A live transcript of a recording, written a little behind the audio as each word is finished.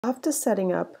After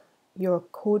setting up your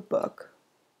codebook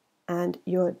and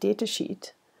your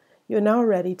datasheet, you're now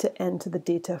ready to enter the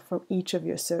data from each of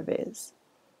your surveys.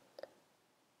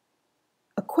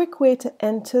 A quick way to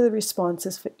enter the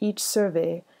responses for each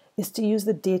survey is to use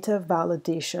the data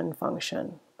validation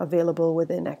function available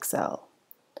within Excel.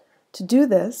 To do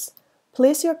this,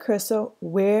 place your cursor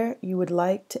where you would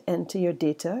like to enter your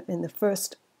data in the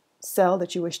first cell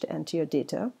that you wish to enter your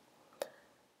data.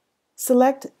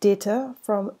 Select Data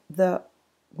from the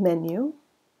menu.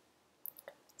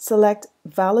 Select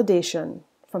Validation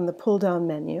from the pull-down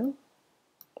menu.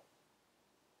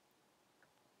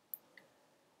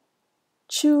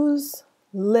 Choose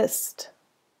List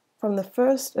from the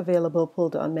first available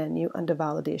pull-down menu under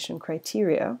Validation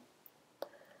Criteria.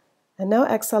 And now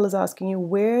Excel is asking you,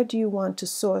 where do you want to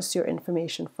source your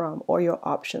information from or your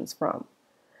options from?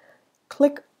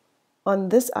 Click on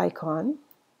this icon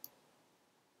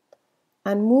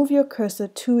and move your cursor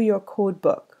to your code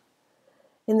book.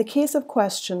 In the case of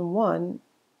question 1,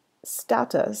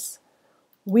 status,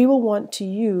 we will want to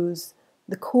use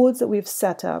the codes that we've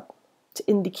set up to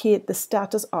indicate the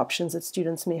status options that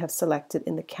students may have selected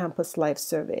in the Campus Life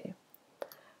survey.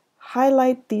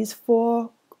 Highlight these 4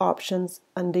 options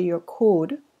under your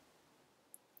code.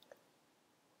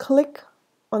 Click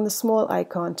on the small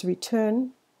icon to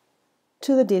return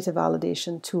to the data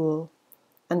validation tool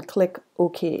and click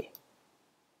OK.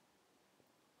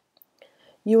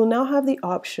 You will now have the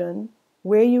option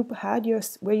where you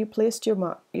placed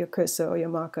your cursor or your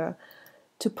marker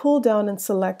to pull down and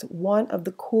select one of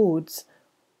the codes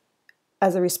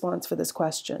as a response for this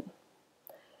question.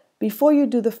 Before you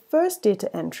do the first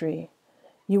data entry,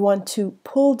 you want to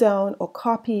pull down or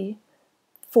copy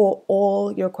for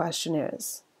all your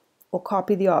questionnaires, or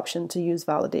copy the option to use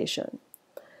validation.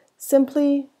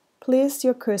 Simply place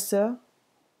your cursor,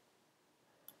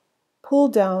 pull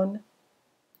down,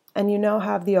 and you now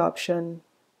have the option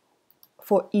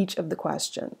for each of the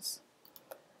questions.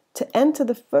 To enter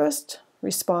the first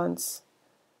response,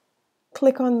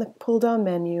 click on the pull-down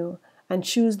menu and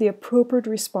choose the appropriate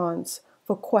response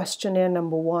for questionnaire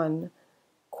number 1,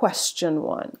 question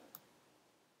 1.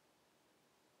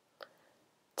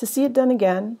 To see it done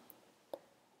again,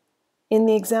 in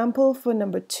the example for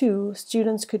number 2,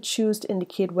 students could choose to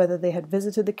indicate whether they had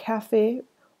visited the cafe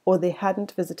or they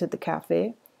hadn't visited the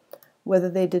cafe,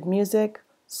 whether they did music,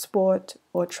 sport,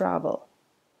 or travel.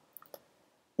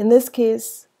 In this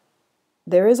case,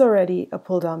 there is already a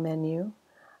pull-down menu.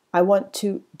 I want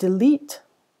to delete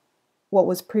what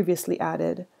was previously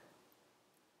added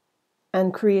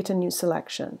and create a new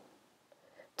selection.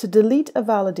 To delete a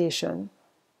validation,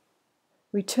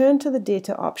 return to the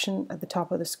data option at the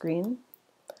top of the screen,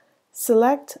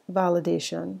 select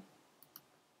validation,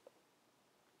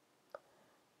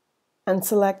 and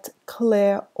select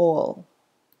Clear All.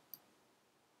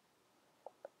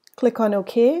 Click on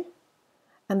OK,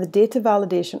 and the data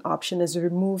validation option is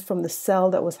removed from the cell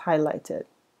that was highlighted.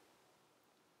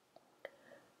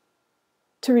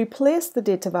 To replace the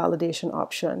data validation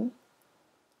option,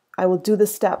 I will do the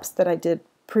steps that I did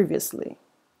previously.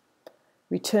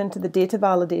 Return to the data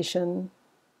validation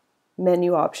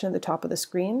menu option at the top of the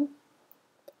screen,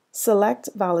 select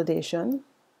validation.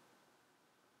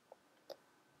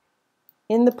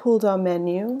 In the pull-down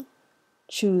menu,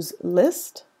 choose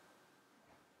List,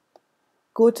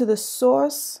 go to the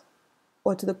source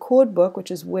or to the code book,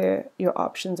 which is where your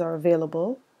options are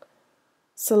available,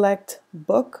 select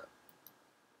Book.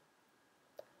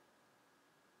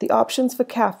 The options for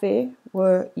cafe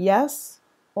were yes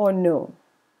or no.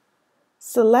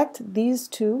 Select these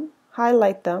two,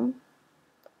 highlight them,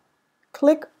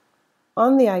 click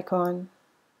on the icon,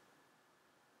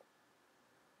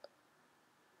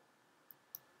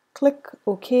 click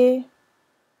OK,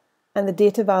 and the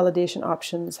data validation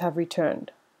options have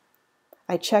returned.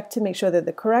 I checked to make sure they're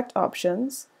the correct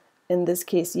options, in this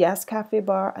case yes cafe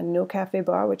bar and no cafe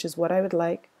bar, which is what I would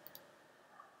like.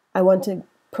 I want to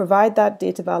provide that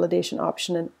data validation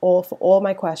option for all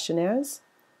my questionnaires.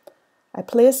 I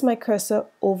place my cursor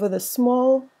over the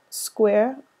small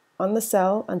square on the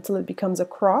cell until it becomes a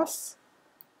cross,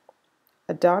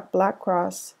 a dark black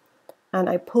cross, and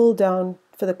I pull down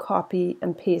for the copy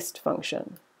and paste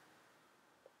function.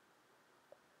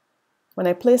 When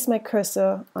I place my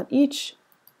cursor on each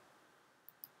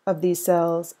of these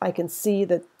cells, I can see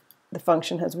that the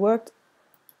function has worked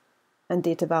and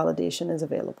data validation is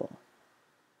available.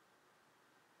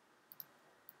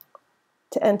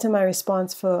 To enter my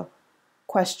response for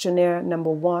questionnaire number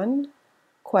 1,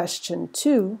 question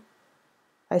 2,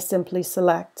 I simply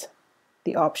select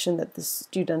the option that the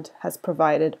student has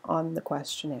provided on the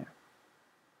questionnaire.